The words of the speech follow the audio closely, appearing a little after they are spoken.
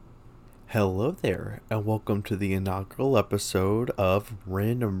Hello there, and welcome to the inaugural episode of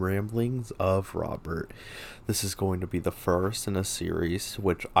Random Ramblings of Robert. This is going to be the first in a series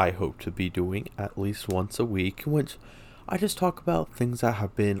which I hope to be doing at least once a week, in which I just talk about things that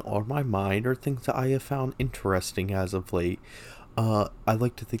have been on my mind or things that I have found interesting as of late. I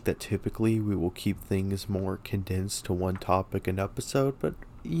like to think that typically we will keep things more condensed to one topic an episode, but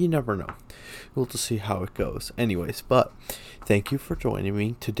you never know. We'll just see how it goes. Anyways, but thank you for joining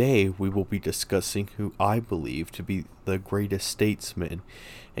me. Today we will be discussing who I believe to be the greatest statesman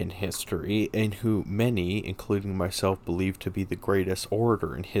in history and who many, including myself, believe to be the greatest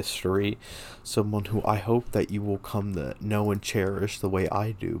orator in history. Someone who I hope that you will come to know and cherish the way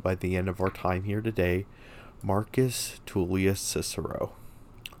I do by the end of our time here today, Marcus Tullius Cicero.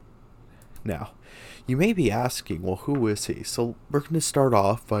 Now, you may be asking, well, who is he? So we're going to start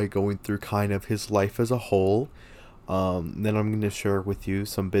off by going through kind of his life as a whole. Then I'm going to share with you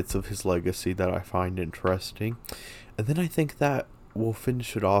some bits of his legacy that I find interesting. And then I think that we'll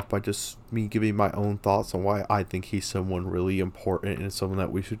finish it off by just me giving my own thoughts on why I think he's someone really important and someone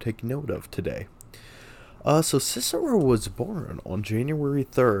that we should take note of today. So Cicero was born on January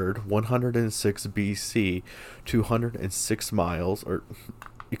 3rd, 106 BC, 206 miles, or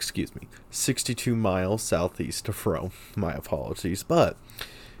excuse me, 62 miles southeast of Rome. My apologies. But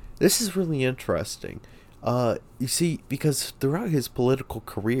this is really interesting. You see, because throughout his political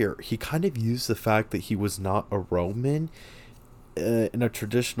career, he kind of used the fact that he was not a Roman in a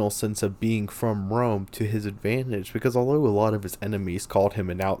traditional sense of being from Rome to his advantage, because although a lot of his enemies called him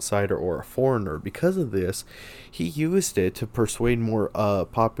an outsider or a foreigner because of this, he used it to persuade more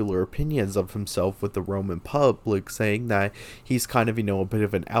popular opinions of himself with the Roman public, saying that he's kind of, a bit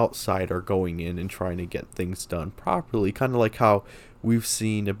of an outsider going in and trying to get things done properly, kind of like how we've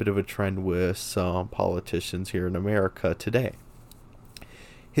seen a bit of a trend with some politicians here in America today.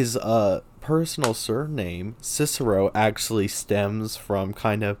 His personal surname, Cicero, actually stems from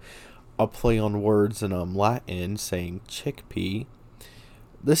kind of a play on words in Latin saying chickpea.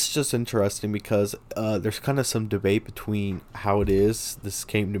 This is just interesting because there's kind of some debate between how this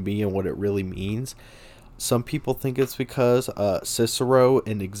came to be and what it really means. Some people think it's because Cicero,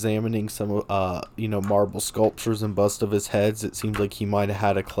 in examining some marble sculptures and bust of his heads, it seems like he might have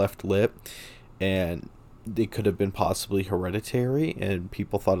had a cleft lip, and it could have been possibly hereditary and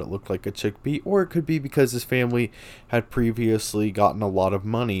people thought it looked like a chickpea, or it could be because his family had previously gotten a lot of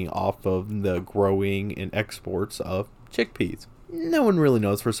money off of the growing and exports of chickpeas. No one really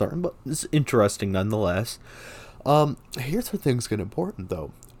knows for certain, but it's interesting nonetheless. Here's where things get important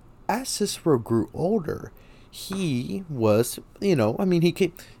though. As Cicero grew older, he was, he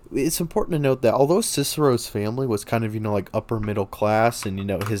came. It's important to note that although Cicero's family was kind of, like upper middle class and,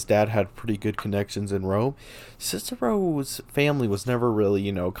 his dad had pretty good connections in Rome, Cicero's family was never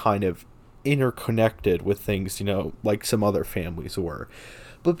really, kind of interconnected with things, like some other families were.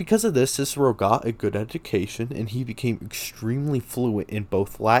 But because of this, Cicero got a good education and he became extremely fluent in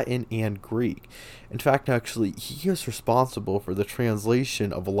both Latin and Greek. In fact, actually, he is responsible for the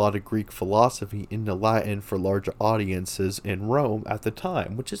translation of a lot of Greek philosophy into Latin for larger audiences in Rome at the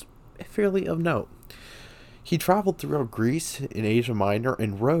time, which is fairly of note. He traveled throughout Greece and Asia Minor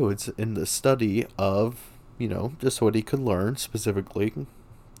and Rhodes in the study of, just what he could learn, specifically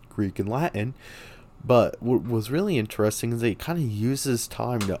Greek and Latin. But what was really interesting is that he kind of uses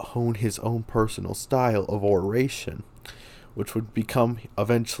time to hone his own personal style of oration, which would become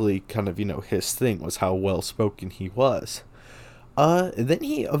eventually kind of, his thing, was how well spoken he was. And then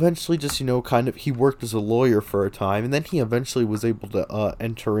he eventually just, he worked as a lawyer for a time, and then he eventually was able to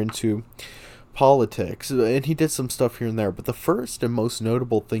enter into politics, and he did some stuff here and there. But the first and most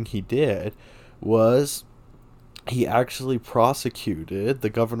notable thing he did was he actually prosecuted the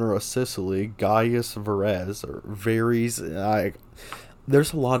governor of Sicily, Gaius Verres, or Verres.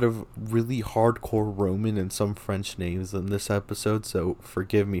 There's a lot of really hardcore Roman and some French names in this episode, so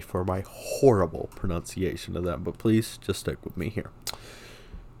forgive me for my horrible pronunciation of them, but please just stick with me here.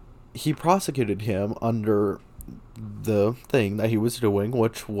 He prosecuted him under the thing that he was doing,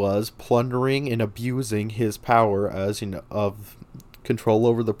 which was plundering and abusing his power as, of control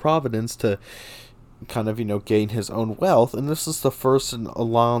over the province to kind of, gain his own wealth. And this is the first in a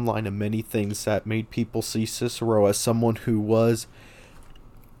long line of many things that made people see Cicero as someone who was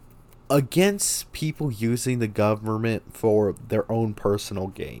against people using the government for their own personal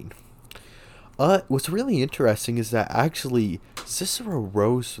gain. What's really interesting is that actually Cicero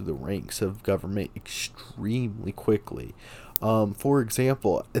rose through the ranks of government extremely quickly. For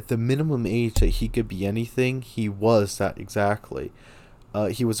example, at the minimum age that he could be anything, he was that exactly.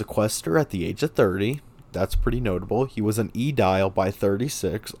 He was a quaestor at the age of 30. That's pretty notable. He was an aedile by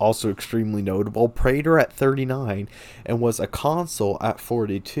 36, also extremely notable. Praetor at 39, and was a consul at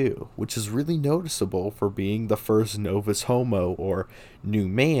 42, which is really noticeable for being the first novus homo, or new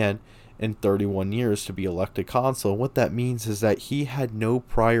man, in 31 years to be elected consul. What that means is that he had no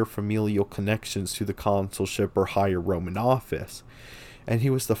prior familial connections to the consulship or higher Roman office. And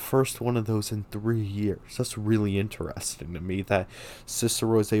he was the first one of those in 3 years. That's really interesting to me that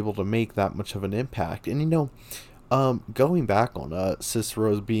Cicero was able to make that much of an impact. And going back on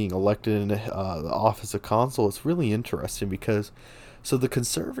Cicero's being elected in the office of consul, it's really interesting because so the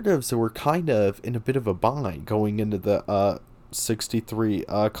conservatives were kind of in a bit of a bind going into the 63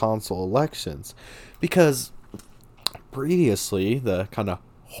 consul elections, because previously the kind of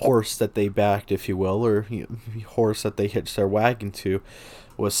horse that they backed, if you will, or horse that they hitched their wagon to,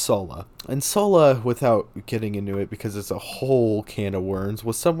 was Sulla. And Sulla, without getting into it because it's a whole can of worms,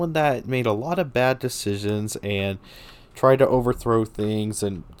 was someone that made a lot of bad decisions and tried to overthrow things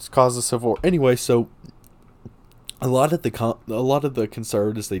and cause a civil war. Anyway, so a lot of the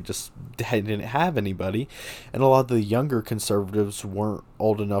conservatives, they just didn't have anybody, and a lot of the younger conservatives weren't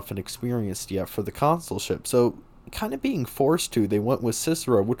old enough and experienced yet for the consulship. So kind of being forced to, they went with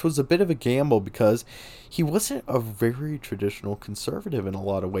Cicero, which was a bit of a gamble because he wasn't a very traditional conservative in a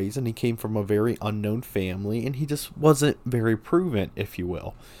lot of ways, and he came from a very unknown family, and he just wasn't very proven, if you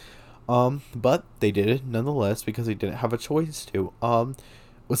will. But they did it nonetheless because they didn't have a choice to.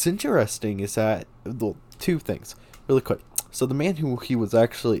 What's interesting is that, well, two things really quick. So the man who he was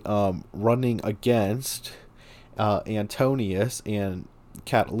actually running against, Antonius and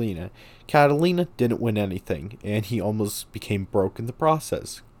Catalina didn't win anything, and he almost became broke in the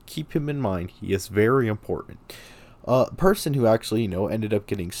process. Keep him in mind. He is very important. Person who actually, ended up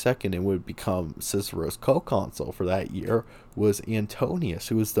getting second and would become Cicero's co-consul for that year was Antonius,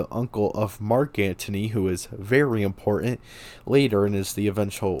 who was the uncle of Mark Antony, who is very important later and is the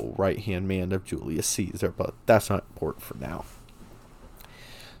eventual right-hand man of Julius Caesar, but that's not important for now.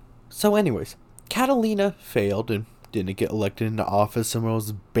 So anyways, Catalina failed and didn't get elected into office and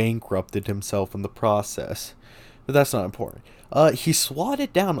almost bankrupted himself in the process. But that's not important. He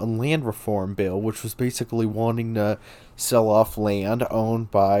swatted down a land reform bill, which was basically wanting to sell off land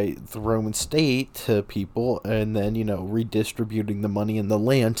owned by the Roman state to people and then, redistributing the money and the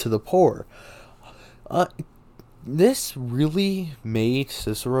land to the poor. This really made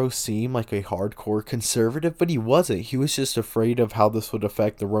Cicero seem like a hardcore conservative, but he wasn't. He was just afraid of how this would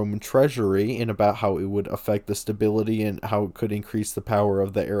affect the Roman treasury and about how it would affect the stability and how it could increase the power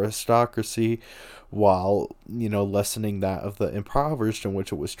of the aristocracy while, lessening that of the impoverished in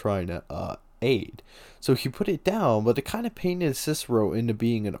which it was trying to aid. So he put it down, but it kind of painted Cicero into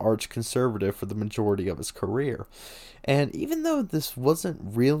being an arch conservative for the majority of his career. And even though this wasn't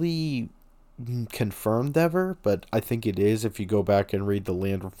really confirmed ever, but I think it is if you go back and read the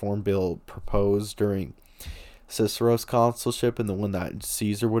land reform bill proposed during Cicero's consulship and the one that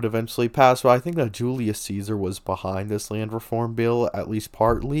Caesar would eventually pass. Well, I think that Julius Caesar was behind this land reform bill, at least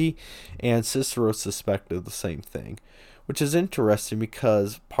partly, and Cicero suspected the same thing, which is interesting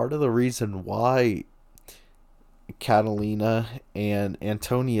because part of the reason why Catalina and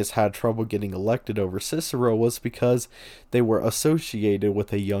Antonius had trouble getting elected over Cicero was because they were associated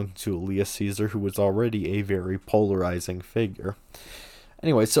with a young Julius Caesar who was already a very polarizing figure.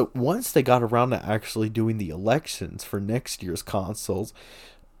 Anyway, so once they got around to actually doing the elections for next year's consuls,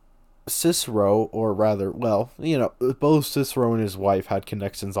 Cicero, or rather, both Cicero and his wife had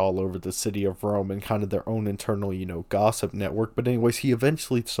connections all over the city of Rome and kind of their own internal, gossip network. But anyways, he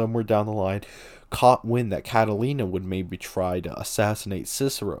eventually, somewhere down the line, caught wind that Catalina would maybe try to assassinate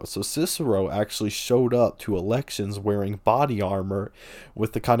Cicero. So Cicero actually showed up to elections wearing body armor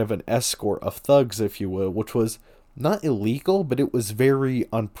with the kind of an escort of thugs, if you will, which was not illegal, but it was very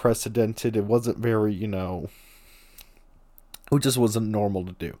unprecedented. It wasn't very, it just wasn't normal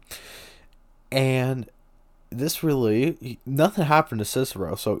to do. And this really, nothing happened to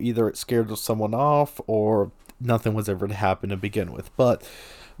Cicero, so either it scared someone off or nothing was ever to happen to begin with. But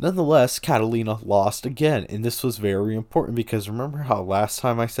nonetheless, Catalina lost again, and this was very important because remember how last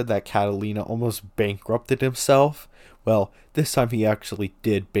time I said that Catalina almost bankrupted himself? Well, this time he actually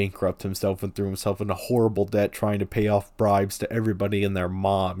did bankrupt himself and threw himself into horrible debt trying to pay off bribes to everybody and their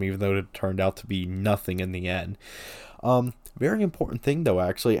mom, even though it turned out to be nothing in the end. Very important thing, though,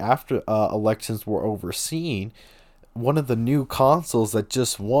 actually, after elections were overseen, one of the new consuls that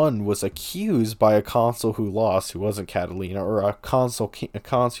just won was accused by a consul who lost, who wasn't Catalina, or a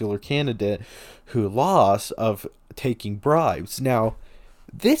consular candidate who lost, of taking bribes. Now,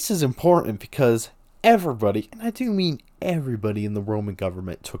 this is important because everybody, and I do mean everybody in the Roman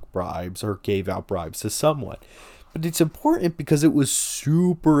government, took bribes or gave out bribes to someone. But it's important because it was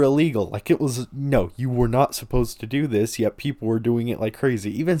super illegal. Like, it was, no, you were not supposed to do this, yet people were doing it like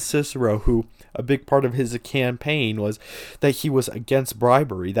crazy. Even Cicero, who a big part of his campaign was that he was against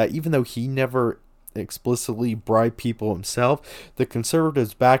bribery, that even though he never explicitly bribed people himself, the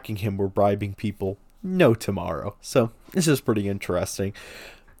conservatives backing him were bribing people no tomorrow. So this is pretty interesting.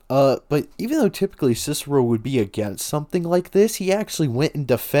 But even though typically Cicero would be against something like this, he actually went and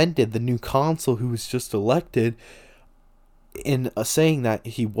defended the new consul who was just elected in saying that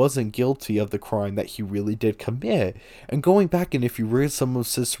he wasn't guilty of the crime that he really did commit. And going back, and if you read some of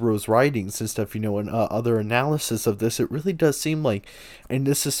Cicero's writings and stuff, and other analysis of this, it really does seem like, and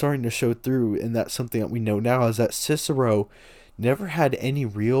this is starting to show through, and that's something that we know now, is that Cicero never had any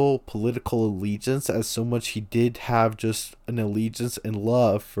real political allegiance, as so much he did have just an allegiance and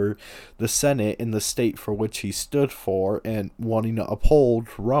love for the Senate and the state for which he stood for, and wanting to uphold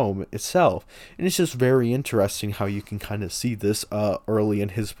Rome itself. And it's just very interesting how you can kind of see this early in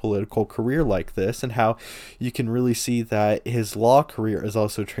his political career like this, and how you can really see that his law career is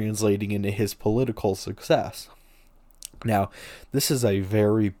also translating into his political success. Now, this is a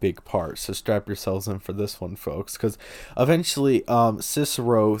very big part, so strap yourselves in for this one, folks, because eventually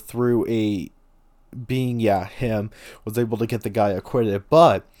Cicero, through him, was able to get the guy acquitted,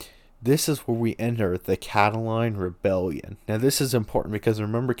 but this is where we enter the Catiline Rebellion. Now, this is important because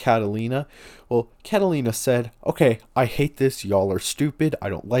remember Catalina? Well, Catalina said, okay, I hate this, y'all are stupid, I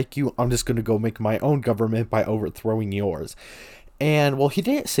don't like you, I'm just going to go make my own government by overthrowing yours. And, well, he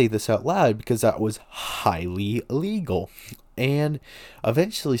didn't say this out loud because that was highly illegal. And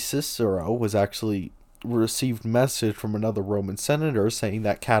eventually Cicero was actually received message from another Roman senator saying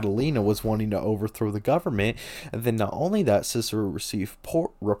that Catalina was wanting to overthrow the government. And then not only that, Cicero received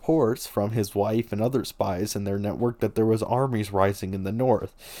reports from his wife and other spies in their network that there was armies rising in the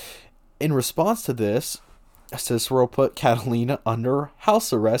north. In response to this, Cicero put Catalina under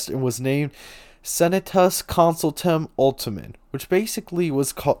house arrest and was named Senatus Consultum Ultimum, which basically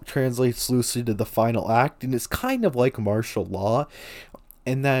translates loosely to the final act, and it's kind of like martial law,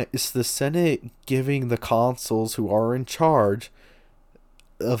 and that it's the Senate giving the consuls who are in charge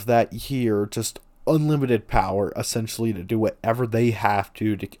of that year just unlimited power, essentially, to do whatever they have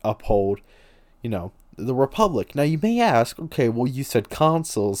to uphold, the Republic. Now, you may ask, okay, well, you said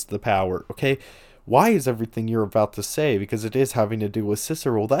consuls, the power, okay? Why is everything you're about to say? Because it is having to do with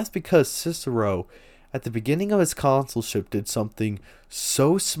Cicero. Well, that's because Cicero, at the beginning of his consulship, did something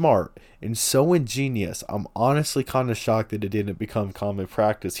so smart and so ingenious. I'm honestly kind of shocked that it didn't become common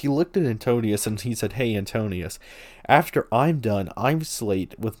practice. He looked at Antonius and he said, hey, Antonius, after I'm done,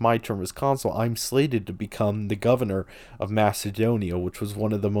 with my term as consul, I'm slated to become the governor of Macedonia, which was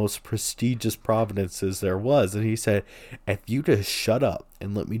one of the most prestigious provinces there was. And he said, if you just shut up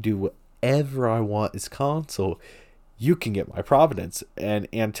and let me do whatever I want as consul, you can get my providence. And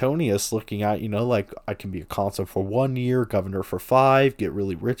Antonius, looking at, like, I can be a consul for 1 year, governor for 5, get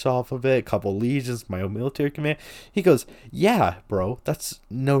really rich off of it, a couple legions, my own military command. He goes, yeah, bro, that's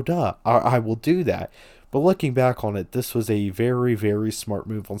no duh. I will do that. But looking back on it, this was a very, very smart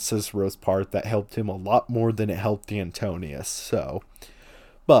move on Cicero's part that helped him a lot more than it helped Antonius. So,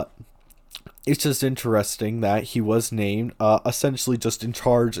 but it's just interesting that he was named essentially just in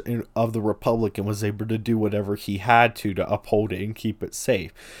charge of the Republic and was able to do whatever he had to uphold it and keep it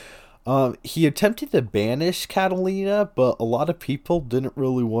safe. He attempted to banish Catalina, but a lot of people didn't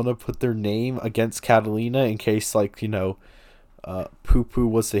really want to put their name against Catalina in case, poo-poo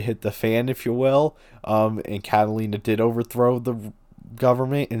was to hit the fan, if you will. And Catalina did overthrow the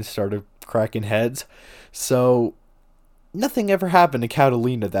government and started cracking heads. So nothing ever happened to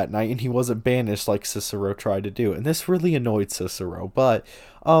Catalina that night, and he wasn't banished like Cicero tried to do. And this really annoyed Cicero, but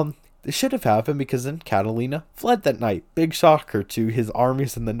it should have happened because then Catalina fled that night. Big shocker to his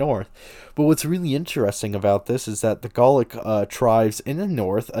armies in the north. But what's really interesting about this is that the Gallic tribes in the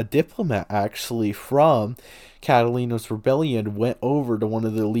north, a diplomat actually from Catalina's rebellion, went over to one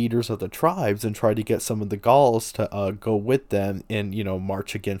of the leaders of the tribes and tried to get some of the Gauls to go with them and,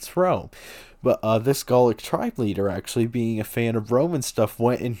 march against Rome. But this Gallic tribe leader, actually being a fan of Roman stuff,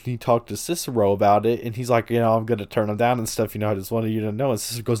 went and he talked to Cicero about it, and he's like, I'm going to turn him down and stuff, I just wanted you to know. And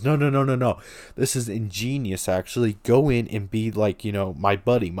Cicero goes, no. This is ingenious, actually. Go in and be like, my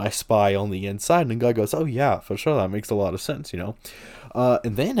buddy, my spy on the inside. And the guy goes, oh yeah, for sure, that makes a lot of sense, And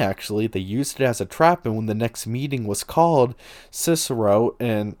then, actually, they used it as a trap, and when the next meeting was called, Cicero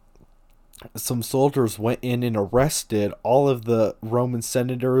and some soldiers went in and arrested all of the Roman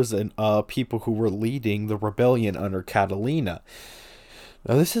senators and people who were leading the rebellion under Catalina.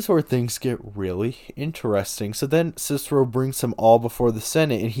 Now, this is where things get really interesting. So then Cicero brings them all before the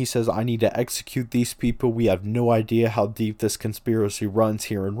Senate and he says, I need to execute these people. We have no idea how deep this conspiracy runs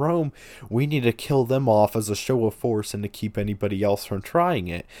here in Rome. We need to kill them off as a show of force and to keep anybody else from trying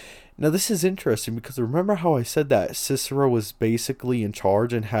it. Now, this is interesting because remember how I said that Cicero was basically in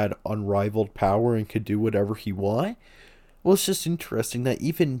charge and had unrivaled power and could do whatever he wanted? Well, it's just interesting that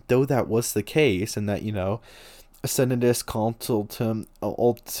even though that was the case and that, Senatus Consultum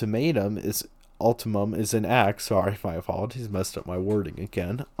ultimum is an act. Sorry, my apologies, messed up my wording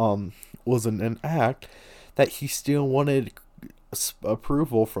again. Wasn't an act that he still wanted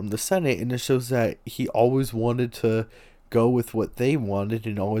approval from the Senate, and it shows that he always wanted to go with what they wanted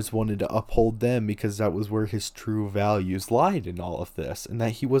and always wanted to uphold them because that was where his true values lied in all of this, and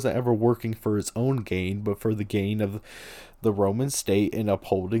that he wasn't ever working for his own gain but for the gain of the Roman state and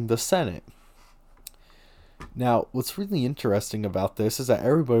upholding the Senate. Now, what's really interesting about this is that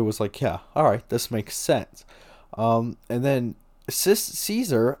everybody was like, yeah, all right, this makes sense. And then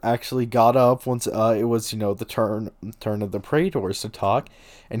Caesar actually got up once it was, the turn of the praetors to talk,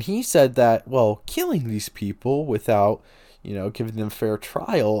 and he said that, well, killing these people without, giving them fair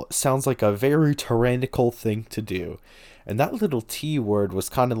trial sounds like a very tyrannical thing to do. And that little T word was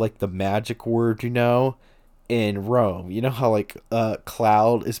kind of like the magic word, in Rome. You know how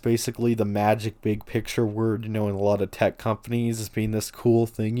cloud is basically the magic big picture word, in a lot of tech companies as being this cool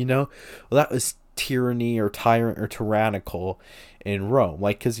thing, Well, that was tyranny or tyrant or tyrannical in Rome.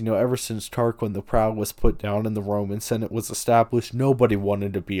 Because, ever since Tarquin the Proud was put down and the Roman Senate was established, nobody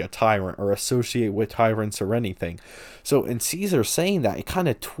wanted to be a tyrant or associate with tyrants or anything. So in Caesar saying that, it kind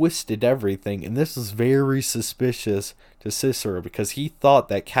of twisted everything, and this was very suspicious to Cicero because he thought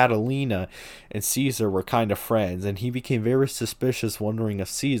that Catalina and Caesar were kind of friends, and he became very suspicious, wondering if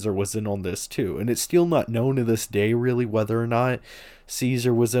Caesar was in on this too. And it's still not known to this day really whether or not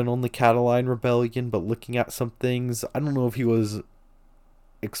Caesar was in on the Catiline rebellion, but looking at some things, I don't know if he was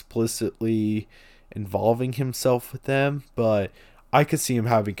explicitly involving himself with them, but I could see him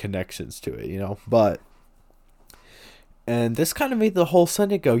having connections to it, and this kind of made the whole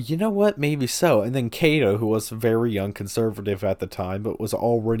Senate go, you know what, maybe so. And then Cato, who was very young conservative at the time, but was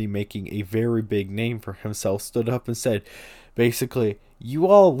already making a very big name for himself, stood up and said, basically, you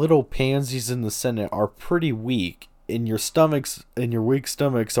all little pansies in the Senate are pretty weak. And your stomachs and your weak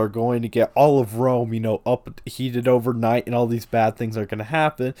stomachs are going to get all of Rome, up heated overnight, and all these bad things are going to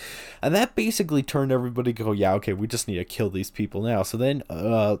happen. And that basically turned everybody to go, yeah, okay, we just need to kill these people now. So then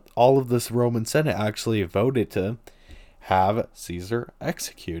all of this Roman Senate actually voted to have Caesar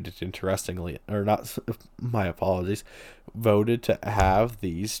executed, interestingly, or not, my apologies, voted to have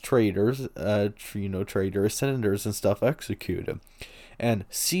these traitors, traitorous senators and stuff executed. And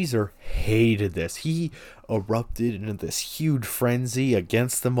Caesar hated this. He erupted into this huge frenzy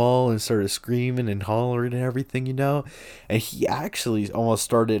against them all and started screaming and hollering and everything, And he actually almost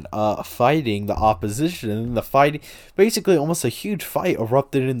started fighting the opposition. And the fight, basically almost a huge fight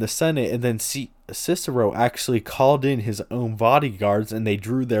erupted in the Senate. And then Cicero actually called in his own bodyguards and they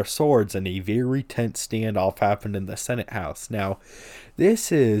drew their swords. And a very tense standoff happened in the Senate House. Now,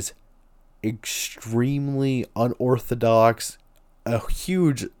 this is extremely unorthodox, a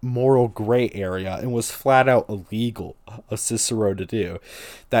huge moral gray area, and was flat out illegal of Cicero to do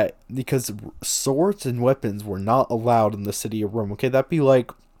that, because swords and weapons were not allowed in the city of Rome. Okay, that'd be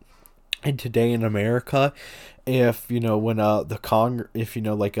like in today in America, if when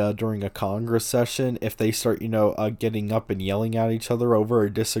during a Congress session, if they start getting up and yelling at each other over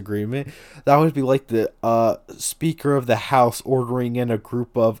a disagreement, that would be like the Speaker of the House ordering in a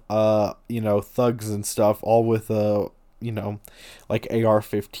group of thugs and stuff, all with like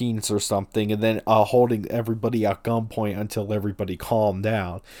AR-15s or something, and then holding everybody at gunpoint until everybody calmed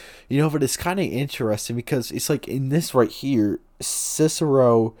down. But it's kind of interesting because it's like in this right here,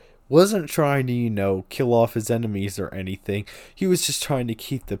 Cicero wasn't trying to, kill off his enemies or anything. He was just trying to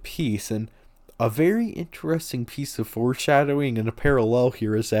keep the peace. And a very interesting piece of foreshadowing and a parallel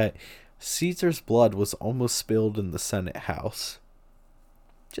here is that Caesar's blood was almost spilled in the Senate House.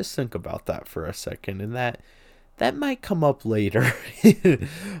 Just think about that for a second, and that might come up later,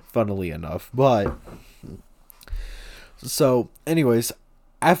 funnily enough. But, so, anyways,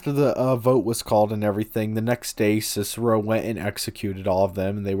 after the vote was called and everything, the next day Cicero went and executed all of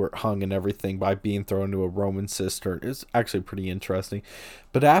them, and they were hung and everything by being thrown into a Roman cistern. It's actually pretty interesting.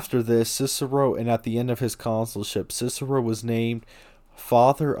 But after this, Cicero, and at the end of his consulship, Cicero was named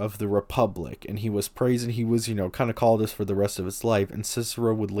Father of the Republic, and he was praised, and he was, kind of called this for the rest of his life. And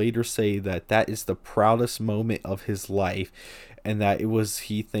Cicero would later say that is the proudest moment of his life, and that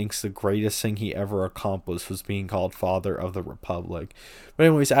he thinks the greatest thing he ever accomplished was being called father of the republic. But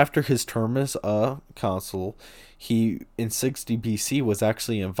anyways, after his term as a consul, he in 60 BC was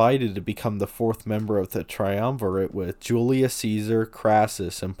actually invited to become the fourth member of the triumvirate with Julius Caesar,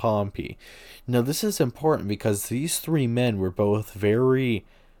 Crassus, and Pompey. Now this is important because these three men were both very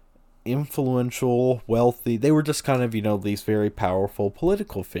influential, wealthy. They were just kind of, these very powerful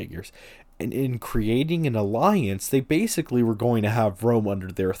political figures. And in creating an alliance, they basically were going to have Rome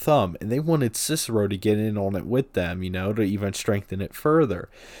under their thumb, and they wanted Cicero to get in on it with them, to even strengthen it further.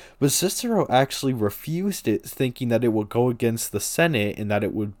 But Cicero actually refused it, thinking that it would go against the Senate and that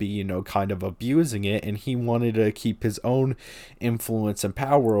it would be, kind of abusing it, and he wanted to keep his own influence and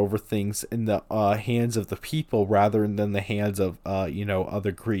power over things in the hands of the people rather than the hands of,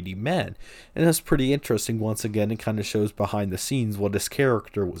 other greedy men. And that's pretty interesting. Once again, it kind of shows behind the scenes what his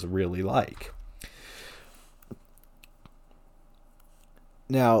character was really like.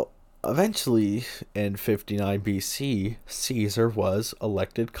 Now, eventually, in 59 BC, Caesar was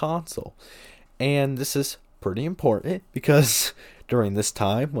elected consul. And this is pretty important because during this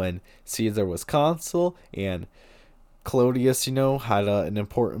time when Caesar was consul and Claudius, had an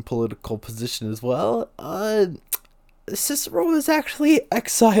important political position as well, Cicero was actually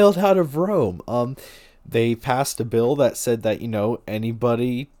exiled out of Rome. They passed a bill that said that,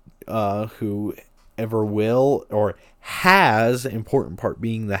 anybody who ever will or has, important part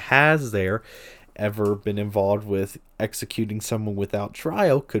being the has there, ever been involved with executing someone without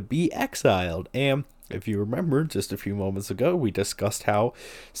trial could be exiled. And if you remember, just a few moments ago, we discussed how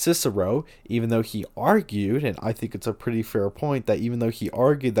Cicero, even though he argued, and I think it's a pretty fair point, that even though he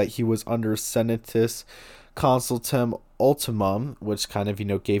argued that he was under senatus consultum ultimum, which kind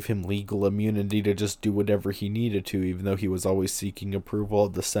of, gave him legal immunity to just do whatever he needed to, even though he was always seeking approval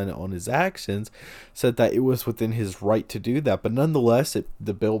of the Senate on his actions, said that it was within his right to do that. But nonetheless,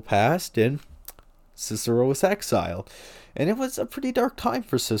 the bill passed and Cicero was exiled. And it was a pretty dark time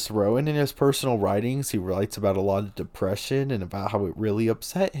for Cicero, and in his personal writings, he writes about a lot of depression and about how it really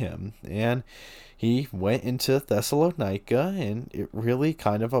upset him. And he went into Thessalonica, and it really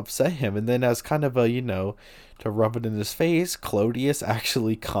kind of upset him. And then as kind of a, to rub it in his face, Claudius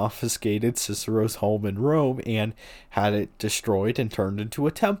actually confiscated Cicero's home in Rome and had it destroyed and turned into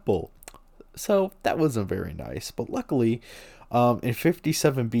a temple. So that wasn't very nice. But luckily, in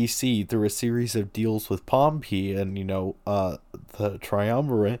 57 BC, through a series of deals with Pompey and, the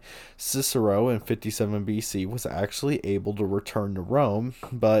triumvirate, Cicero in 57 BC was actually able to return to Rome.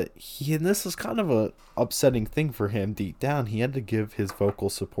 But and this was kind of a upsetting thing for him deep down. He had to give his vocal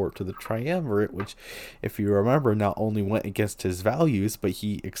support to the triumvirate, which, if you remember, not only went against his values, but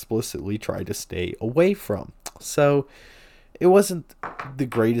he explicitly tried to stay away from. So it wasn't the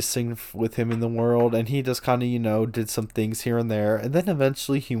greatest thing with him in the world, and he just kind of, did some things here and there, and then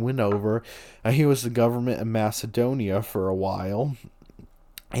eventually he went over, and he was the government in Macedonia for a while,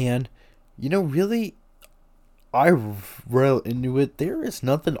 and, really, I read into it, there is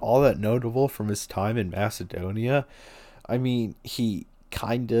nothing all that notable from his time in Macedonia. I mean, he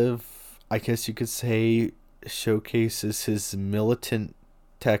kind of, I guess you could say, showcases his militant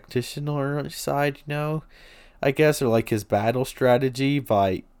tactician side, I guess, or like his battle strategy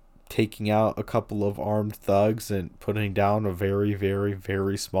by taking out a couple of armed thugs and putting down a very, very,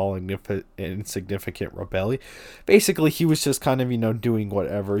 very small, insignificant rebellion. Basically, he was just kind of, doing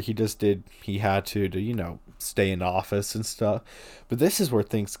whatever he had to, stay in office and stuff. But this is where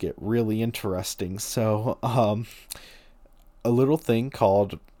things get really interesting. So, a little thing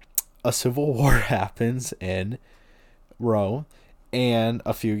called a civil war happens in Rome. And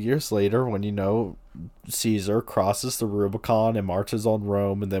a few years later, when, Caesar crosses the Rubicon and marches on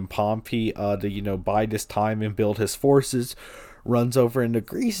Rome, and then Pompey, to, bide his time and build his forces, runs over into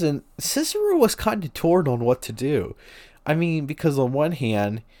Greece, and Cicero was kind of torn on what to do. I mean, because on one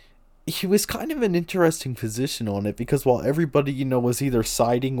hand, he was kind of in an interesting position on it, because while everybody, was either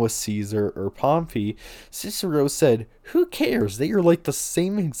siding with Caesar or Pompey, Cicero said, who cares? They are like the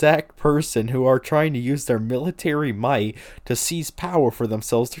same exact person who are trying to use their military might to seize power for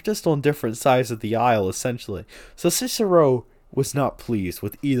themselves. They're just on different sides of the aisle, essentially. So Cicero was not pleased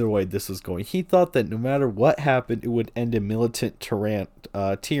with either way this was going. He thought that no matter what happened, it would end in militant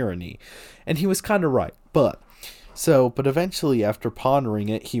tyranny. And he was kind of right. But eventually, after pondering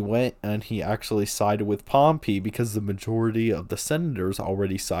it, he went and he actually sided with Pompey because the majority of the senators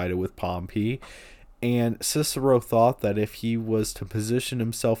already sided with Pompey. And Cicero thought that if he was to position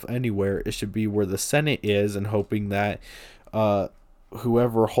himself anywhere, it should be where the Senate is, and hoping that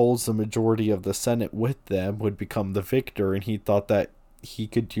whoever holds the majority of the Senate with them would become the victor. And he thought that he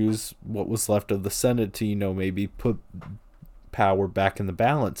could use what was left of the Senate to, maybe power back in the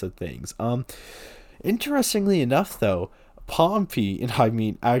balance of things. Interestingly enough, though, Pompey, and I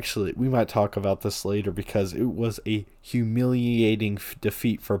mean, actually, we might talk about this later because it was a humiliating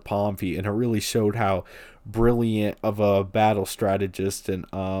defeat for Pompey, and it really showed how brilliant of a battle strategist and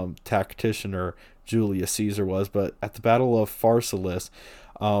tacticianer Julius Caesar was. But at the Battle of Pharsalus,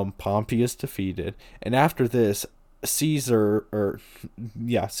 Pompey is defeated, and after this, Caesar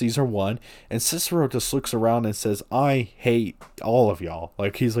won, and Cicero just looks around and says, "I hate all of y'all."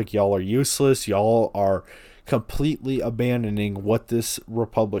 Like, he's like, "Y'all are useless. Y'all are completely abandoning what this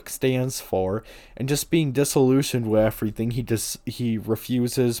republic stands for, and just being disillusioned with everything." He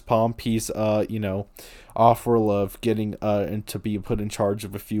refuses Pompey's offer of getting and to be put in charge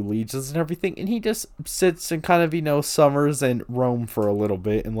of a few legions and everything, and he just sits and kind of summers in Rome for a little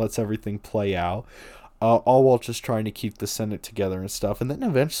bit and lets everything play out. All while just trying to keep the Senate together and stuff. And then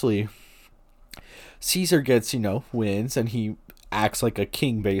eventually, Caesar gets, wins, and he acts like a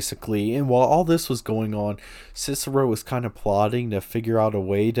king, basically. And while all this was going on, Cicero was kind of plotting to figure out a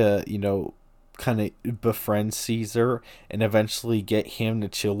way to, kind of befriend Caesar and eventually get him to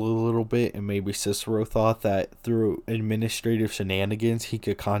chill a little bit. And maybe Cicero thought that through administrative shenanigans, he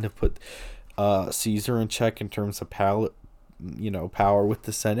could kind of put Caesar in check in terms of power with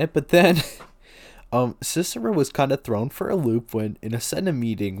the Senate. But then... Cicero was kind of thrown for a loop when, in a Senate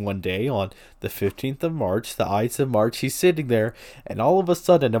meeting one day on the 15th of March, the Ides of March, he's sitting there, and all of a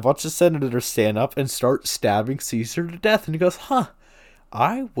sudden, a bunch of senators stand up and start stabbing Caesar to death, and he goes,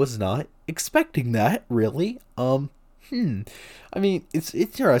 I was not expecting that, really. I mean, it's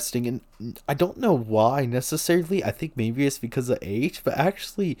interesting, and I don't know why necessarily. I think maybe it's because of age, but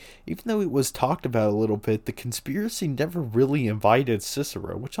actually, even though it was talked about a little bit, the conspiracy never really invited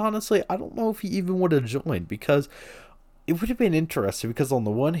Cicero, which honestly, I don't know if he even would have joined, because it would have been interesting, because on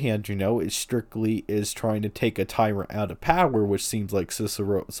the one hand, it strictly is trying to take a tyrant out of power, which seems like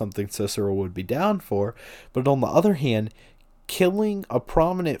something Cicero would be down for, but on the other hand, killing a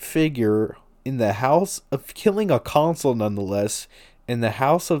prominent figure in the house of killing a consul, nonetheless, in the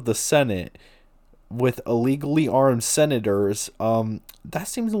House of the Senate with illegally armed senators, that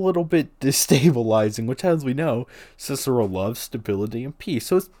seems a little bit destabilizing, which, as we know, Cicero loves stability and peace.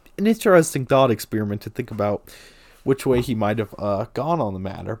 So it's an interesting thought experiment to think about which way he might have gone on the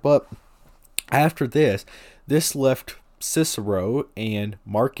matter. But after this left Cicero and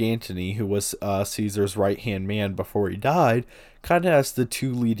Mark Antony, who was Caesar's right-hand man before he died, kind of as the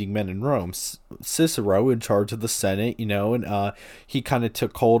two leading men in Rome. Cicero in charge of the Senate, and he kind of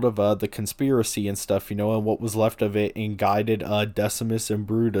took hold of the conspiracy and stuff, and what was left of it, and guided Decimus and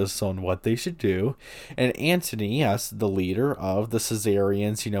Brutus on what they should do. And Antony as the leader of the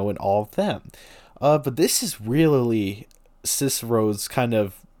Caesarians, and all of them. But this is really Cicero's kind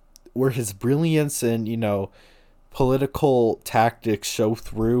of where his brilliance and, political tactics show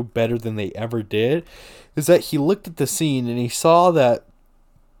through better than they ever did, is that he looked at the scene and he saw that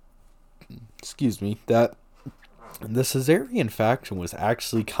the Caesarian faction was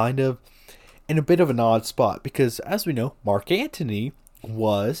actually kind of in a bit of an odd spot, because as we know, Mark Antony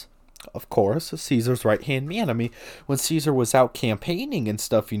was, of course, Caesar's right-hand man. I mean, when Caesar was out campaigning and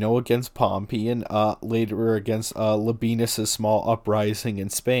stuff, against Pompey and later against Labienus' small uprising in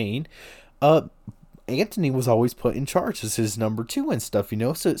Spain, Antony was always put in charge as his number two and stuff,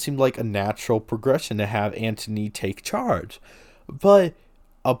 so it seemed like a natural progression to have Antony take charge. But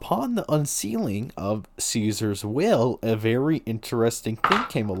upon the unsealing of Caesar's will, a very interesting thing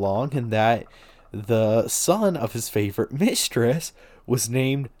came along, in that the son of his favorite mistress was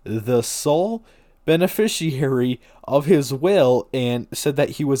named the sole beneficiary of his will, and said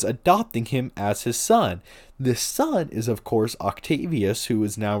that he was adopting him as his son. This son is, of course, Octavius, who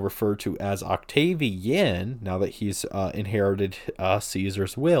is now referred to as Octavian, now that he's inherited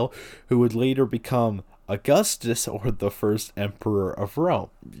Caesar's will, who would later become Augustus, or the first emperor of Rome.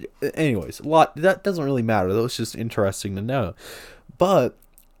 Anyways, that doesn't really matter. That was just interesting to know. But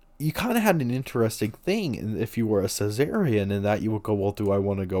you kind of had an interesting thing if you were a Caesarian, in that you would go, well, do I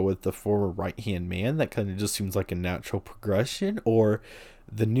want to go with the former right-hand man? That kind of just seems like a natural progression, or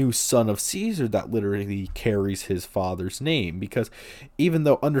the new son of Caesar that literally carries his father's name. Because even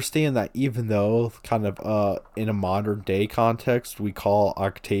though kind of in a modern day context we call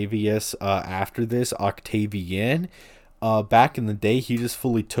Octavius after this Octavian, back in the day he just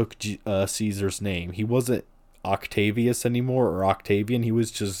fully took Caesar's name. He wasn't Octavius anymore, or Octavian. He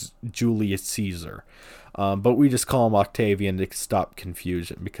was just Julius Caesar. But we just call him Octavian to stop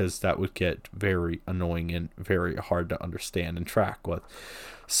confusion, because that would get very annoying and very hard to understand and track with.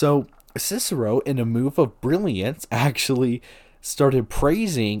 So Cicero, in a move of brilliance, actually started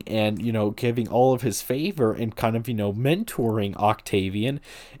praising and, giving all of his favor and kind of, mentoring Octavian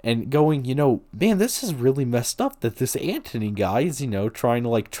and going, man, this is really messed up that this Antony guy is, trying to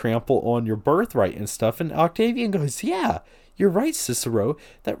like trample on your birthright and stuff. And Octavian goes, yeah, you're right, Cicero.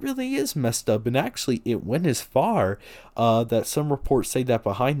 That really is messed up. And actually, it went as far that some reports say that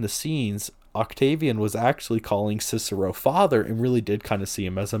behind the scenes, Octavian was actually calling Cicero father and really did kind of see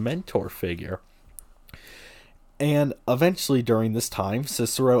him as a mentor figure. And eventually, during this time,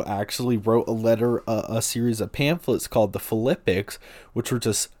 Cicero actually wrote a series of pamphlets called the Philippics, which were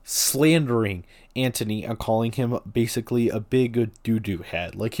just slandering Antony and calling him basically a big doo-doo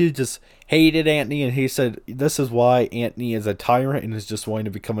head. Like, he just hated Antony, and he said this is why Antony is a tyrant and is just wanting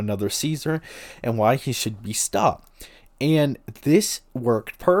to become another Caesar, and why he should be stopped. And this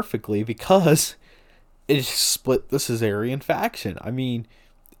worked perfectly because it split the Caesarian faction. I mean,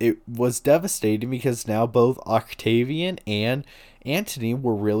 it was devastating because now both Octavian and Antony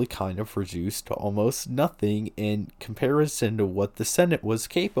were really kind of reduced to almost nothing in comparison to what the Senate was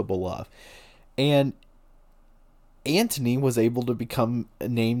capable of. And Antony was able to become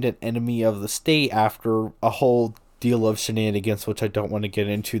named an enemy of the state after a whole deal of shenanigans, which I don't want to get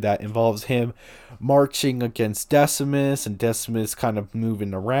into, that involves him marching against Decimus and Decimus kind of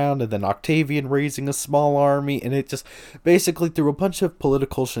moving around, and then Octavian raising a small army, and it just basically through a bunch of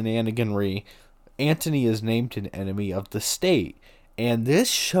political shenaniganry, Antony is named an enemy of the state. And this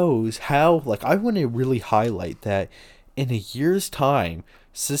shows how, like, I want to really highlight that in a year's time,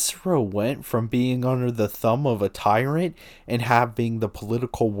 Cicero went from being under the thumb of a tyrant and having the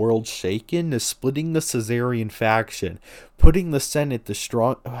political world shaken to splitting the Caesarian faction, putting the Senate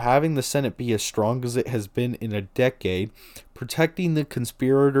having the Senate be as strong as it has been in a decade, protecting the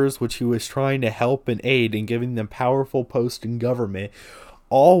conspirators which he was trying to help and aid, and giving them powerful posts in government,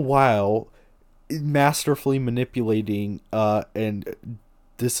 all while masterfully manipulating and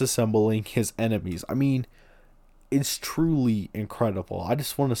disassembling his enemies. I mean, it's truly incredible. I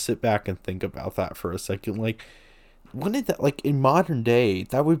just want to sit back and think about that for a second. Like, wouldn't that, like, in modern day,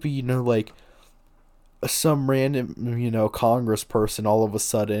 that would be, like, some random, Congress person all of a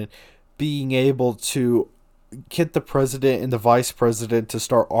sudden being able to get the president and the vice president to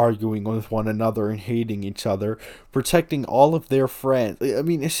start arguing with one another and hating each other, protecting all of their friends. I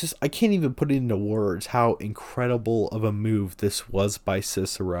mean, it's just, I can't even put it into words how incredible of a move this was by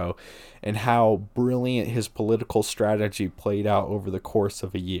Cicero and how brilliant his political strategy played out over the course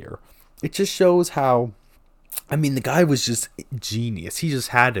of a year. It just shows how, I mean, the guy was just genius. He just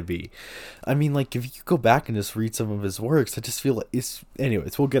had to be. I mean, like, if you go back and just read some of his works, I just feel like it's,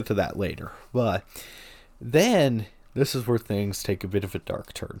 anyways, we'll get to that later. But then, this is where things take a bit of a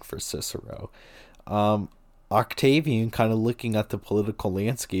dark turn for Cicero. Octavian, kind of looking at the political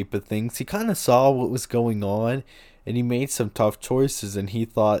landscape of things, he kind of saw what was going on, and he made some tough choices, and he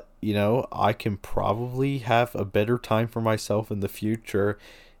thought, I can probably have a better time for myself in the future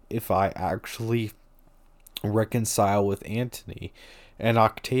if I actually reconcile with Antony. And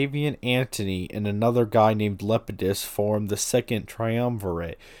Octavian, Antony, and another guy named Lepidus formed the second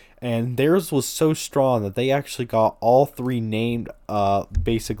triumvirate. And theirs was so strong that they actually got all three named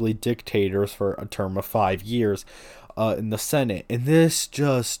basically dictators for a term of 5 years in the Senate. And this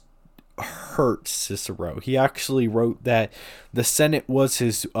just hurt Cicero. He actually wrote that the Senate was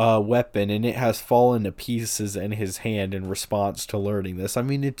his weapon, and it has fallen to pieces in his hand in response to learning this. I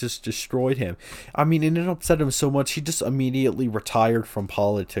mean, it just destroyed him. I mean, and it upset him so much, he just immediately retired from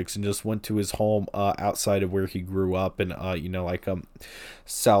politics and just went to his home outside of where he grew up in,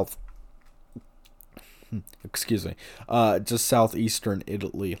 just southeastern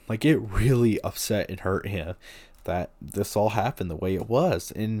Italy. Like, it really upset and hurt him that this all happened the way it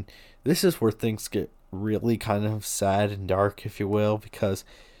was. And this is where things get really kind of sad and dark, if you will, because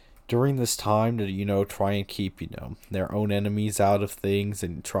during this time to, try and keep, their own enemies out of things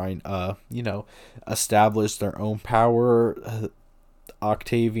and try and, establish their own power,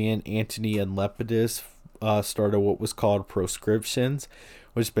 Octavian, Antony, and Lepidus started what was called proscriptions,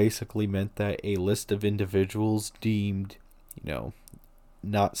 which basically meant that a list of individuals deemed,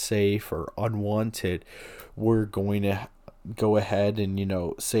 not safe or unwanted were going to go ahead and,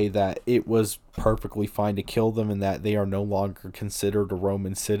 say that it was perfectly fine to kill them and that they are no longer considered a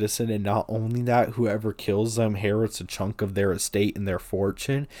Roman citizen. And not only that, whoever kills them inherits a chunk of their estate and their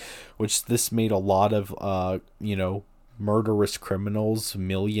fortune, which this made a lot of, murderous criminals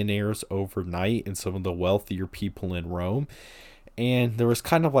millionaires overnight and some of the wealthier people in Rome. And there was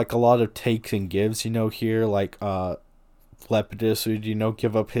kind of like a lot of takes and gives, here, like Lepidus would,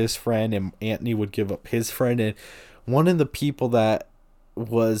 give up his friend, and Antony would give up his friend. And one of the people that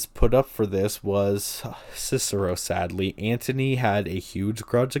was put up for this was Cicero, sadly. Antony had a huge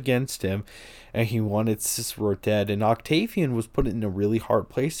grudge against him, and he wanted Cicero dead. And Octavian was put in a really hard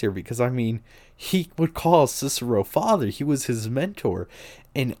place here because, I mean, he would call Cicero father. He was his mentor.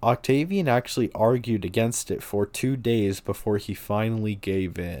 And Octavian actually argued against it for 2 days before he finally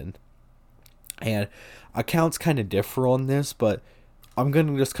gave in. And accounts kind of differ on this, but I'm going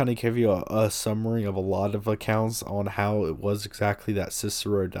to just kind of give you a summary of a lot of accounts on how it was exactly that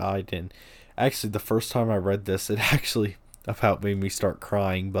Cicero died. And actually, the first time I read this, it actually about made me start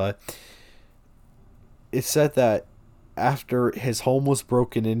crying. But it said that after his home was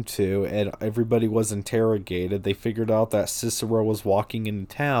broken into and everybody was interrogated, they figured out that Cicero was walking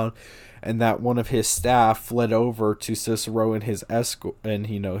into town, and that one of his staff fled over to Cicero and his escort,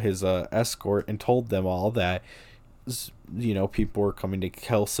 escort, and told them all that people were coming to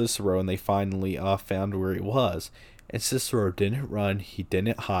kill Cicero, and they finally found where he was. And Cicero didn't run, he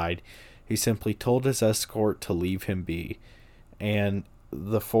didn't hide, he simply told his escort to leave him be. And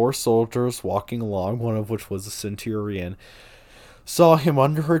the 4 soldiers walking along, one of which was a centurion, saw him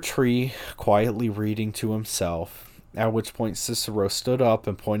under a tree, quietly reading to himself. At which point Cicero stood up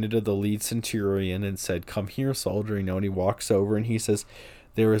and pointed to the lead centurion and said, "Come here, soldier," and he walks over and he says,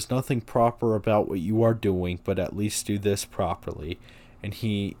 "There is nothing proper about what you are doing, but at least do this properly." And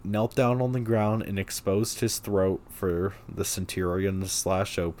he knelt down on the ground and exposed his throat for the centurion to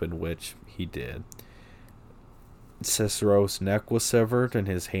slash open, which he did. Cicero's neck was severed and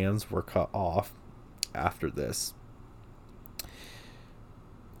his hands were cut off after this.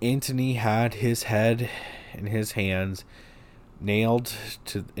 Antony had his head and his hands nailed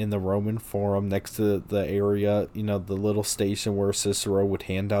in the Roman Forum next to the area, the little station where Cicero would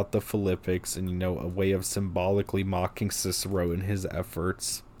hand out the Philippics, and, a way of symbolically mocking Cicero in his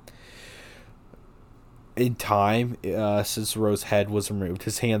efforts. In time, Cicero's head was removed.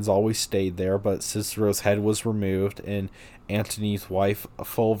 His hands always stayed there, but Cicero's head was removed, and Antony's wife,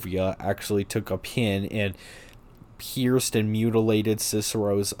 Fulvia, actually took a pin and pierced and mutilated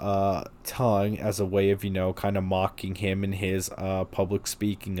Cicero's tongue as a way of, kind of mocking him and his public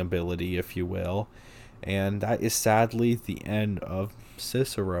speaking ability, if you will. And that is sadly the end of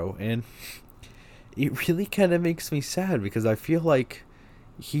Cicero. And it really kind of makes me sad because I feel like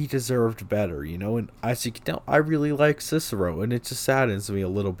he deserved better, and as you can tell, I really like Cicero, and it just saddens me a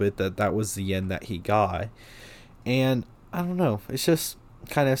little bit that was the end that he got. And I don't know, it's just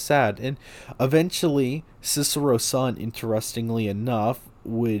kind of sad. And eventually Cicero's son, interestingly enough,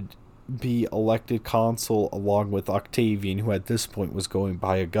 would be elected consul along with Octavian, who at this point was going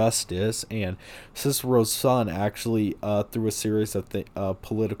by Augustus. And Cicero's son actually, through a series of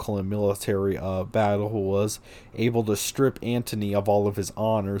political and military battle, was able to strip Antony of all of his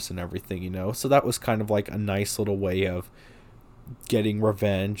honors and everything, So that was kind of like a nice little way of getting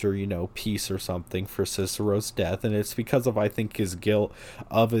revenge or, peace or something for Cicero's death. And it's because of, I think, his guilt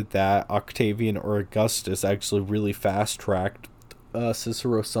of it that Octavian or Augustus actually really fast-tracked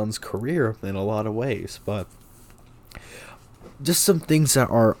Cicero's son's career in a lot of ways. But just some things that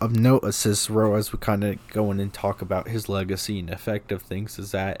are of note of Cicero as we kind of go in and talk about his legacy and effect of things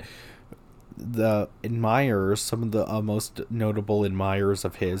is that the admirers, some of the most notable admirers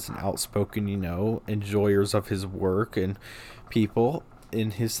of his and outspoken, enjoyers of his work and people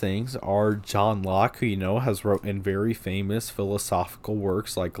in his things are John Locke, who, has wrote in very famous philosophical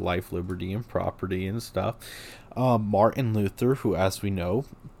works like Life, Liberty, and Property and stuff. Martin Luther, who, as we know,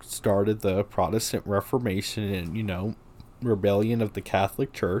 started the Protestant Reformation and, rebellion of the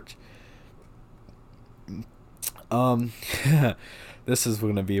Catholic Church. This is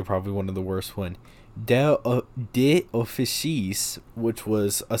going to be probably one of the worst one. De Officiis, which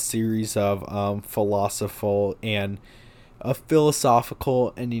was a series of philosophical and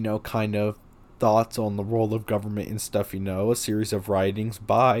philosophical and, kind of thoughts on the role of government and stuff, a series of writings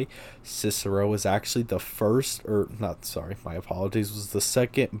by Cicero was actually the first, was the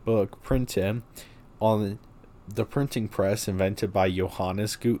second book printed on the printing press invented by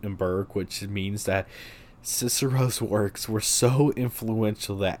Johannes Gutenberg, which means that Cicero's works were so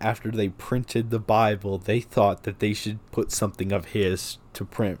influential that after they printed the Bible, they thought that they should put something of his to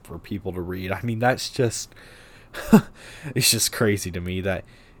print for people to read. I mean, that's just it's just crazy to me that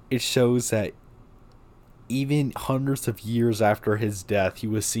it shows that even hundreds of years after his death, he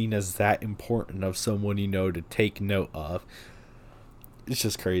was seen as that important of someone, to take note of. It's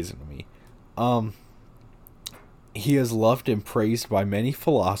just crazy to me. He is loved and praised by many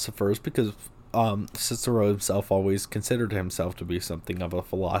philosophers because Cicero himself always considered himself to be something of a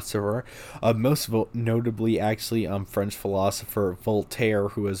philosopher. Most notably, actually, French philosopher Voltaire,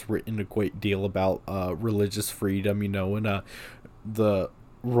 who has written a great deal about religious freedom, and the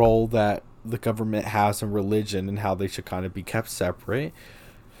role that the government has in religion and how they should kind of be kept separate.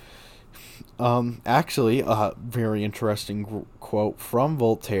 Actually, a very interesting quote from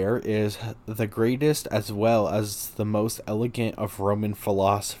Voltaire is the greatest as well as the most elegant of Roman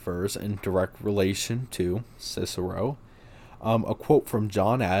philosophers in direct relation to Cicero. A quote from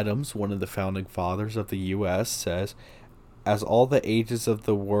John Adams, one of the founding fathers of the U.S., says, "As all the ages of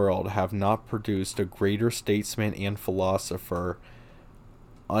the world have not produced a greater statesman and philosopher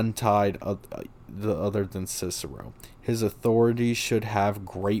untied the other than Cicero. His authority should have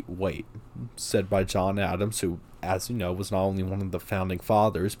great weight," said by John Adams, who, as you know, was not only one of the founding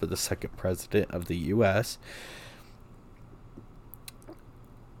fathers, but the second president of the U.S.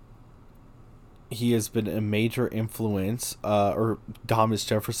 He has been a major influence, or Thomas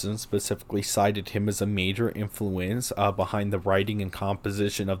Jefferson specifically cited him as a major influence behind the writing and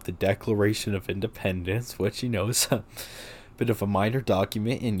composition of the Declaration of Independence, which, is a bit of a minor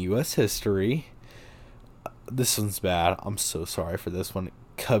document in U.S. history. This one's bad. I'm so sorry for this one.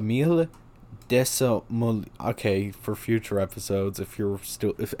 Camille Desamoulins. Okay, for future episodes,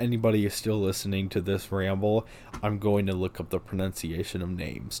 if anybody is still listening to this ramble, I'm going to look up the pronunciation of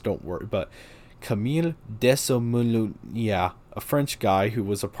names. Don't worry, but Camille Desamoulins, yeah, a French guy who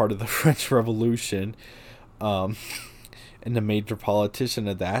was a part of the French Revolution, and a major politician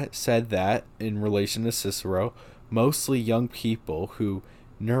of that, said that in relation to Cicero, mostly young people who,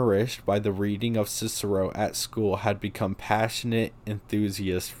 nourished by the reading of Cicero at school, had become passionate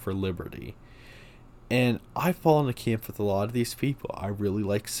enthusiasts for liberty. And I fall in the camp with a lot of these people. I really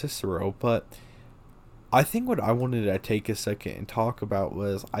like Cicero, but I think what I wanted to take a second and talk about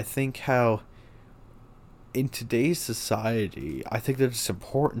was, I think how in today's society, I think that it's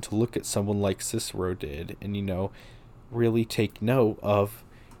important to look at someone like Cicero did and, really take note of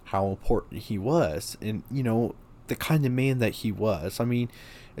how important he was and, the kind of man that he was. I mean,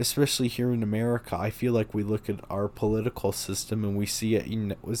 especially here in America, I feel like we look at our political system and we see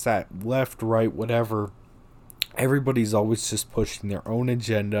it, was that left, right, whatever. Everybody's always just pushing their own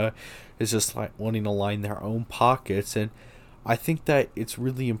agenda. It's just like wanting to line their own pockets. And I think that it's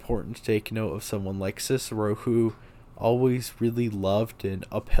really important to take note of someone like Cicero, who always really loved and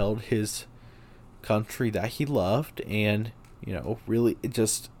upheld his country that he loved, and, really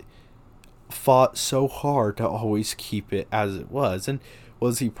just fought so hard to always keep it as it was. And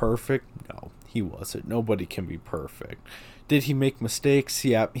was he perfect? No, he wasn't. Nobody can be perfect. Did he make mistakes?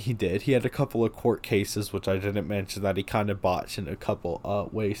 Yeah, he did. He had a couple of court cases, which I didn't mention, that he kind of botched in a couple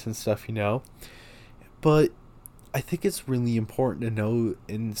ways and stuff, But I think it's really important to know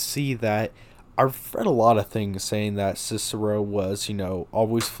and see that I've read a lot of things saying that Cicero was,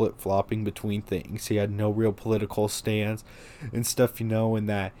 always flip-flopping between things. He had no real political stance and stuff, and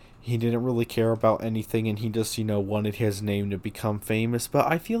that he didn't really care about anything, and he just, wanted his name to become famous.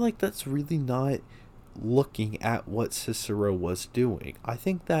 But I feel like that's really not looking at what Cicero was doing. I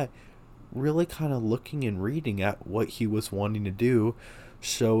think that really kind of looking and reading at what he was wanting to do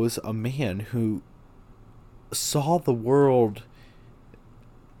shows a man who saw the world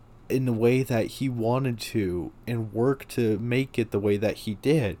in the way that he wanted to and worked to make it the way that he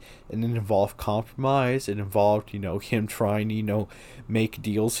did. And it involved compromise. It involved, him trying to, make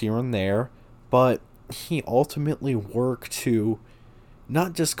deals here and there. But he ultimately worked to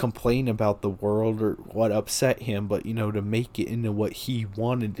not just complain about the world or what upset him, but, to make it into what he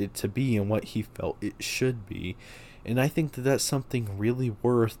wanted it to be and what he felt it should be. And I think that that's something really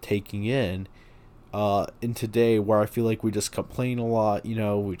worth taking in today, where I feel like we just complain a lot,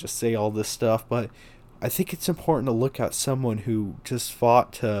 we just say all this stuff. But I think it's important to look at someone who just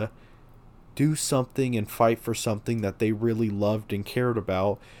fought to do something and fight for something that they really loved and cared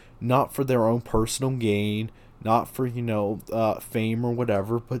about, not for their own personal gain, not for, fame or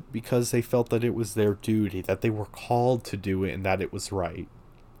whatever, but because they felt that it was their duty, that they were called to do it, and that it was right.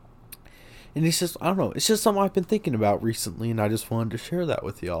 And it's just, I don't know, it's just something I've been thinking about recently, and I just wanted to share that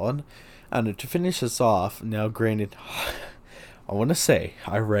with y'all. And to finish this off, now granted, I want to say,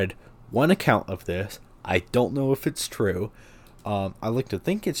 I read one account of this. I don't know if it's true. I like to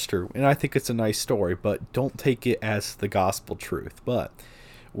think it's true, and I think it's a nice story, but don't take it as the gospel truth. But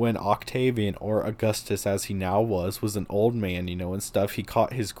when Octavian, or Augustus as he now was an old man, and stuff, he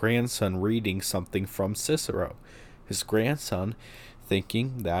caught his grandson reading something from Cicero. His grandson,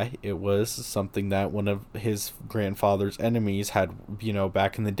 thinking that it was something that one of his grandfather's enemies had,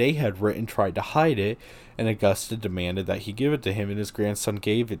 back in the day had written, tried to hide it, and Augustus demanded that he give it to him, and his grandson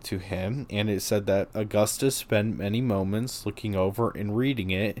gave it to him. And it said that Augustus spent many moments looking over and reading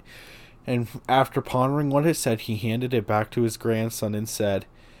it, and after pondering what it said, he handed it back to his grandson and said,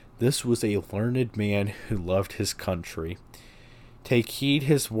 "This was a learned man who loved his country." Take heed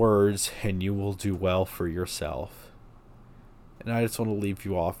his words, and you will do well for yourself. And I just want to leave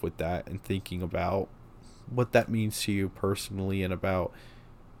you off with that and thinking about what that means to you personally and about,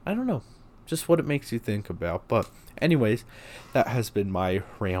 I don't know, just what it makes you think about. But anyways, that has been my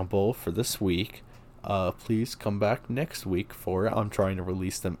ramble for this week. Please come back next week for it. I'm trying to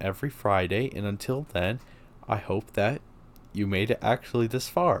release them every Friday. And until then, I hope that you made it actually this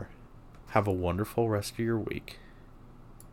far. Have a wonderful rest of your week.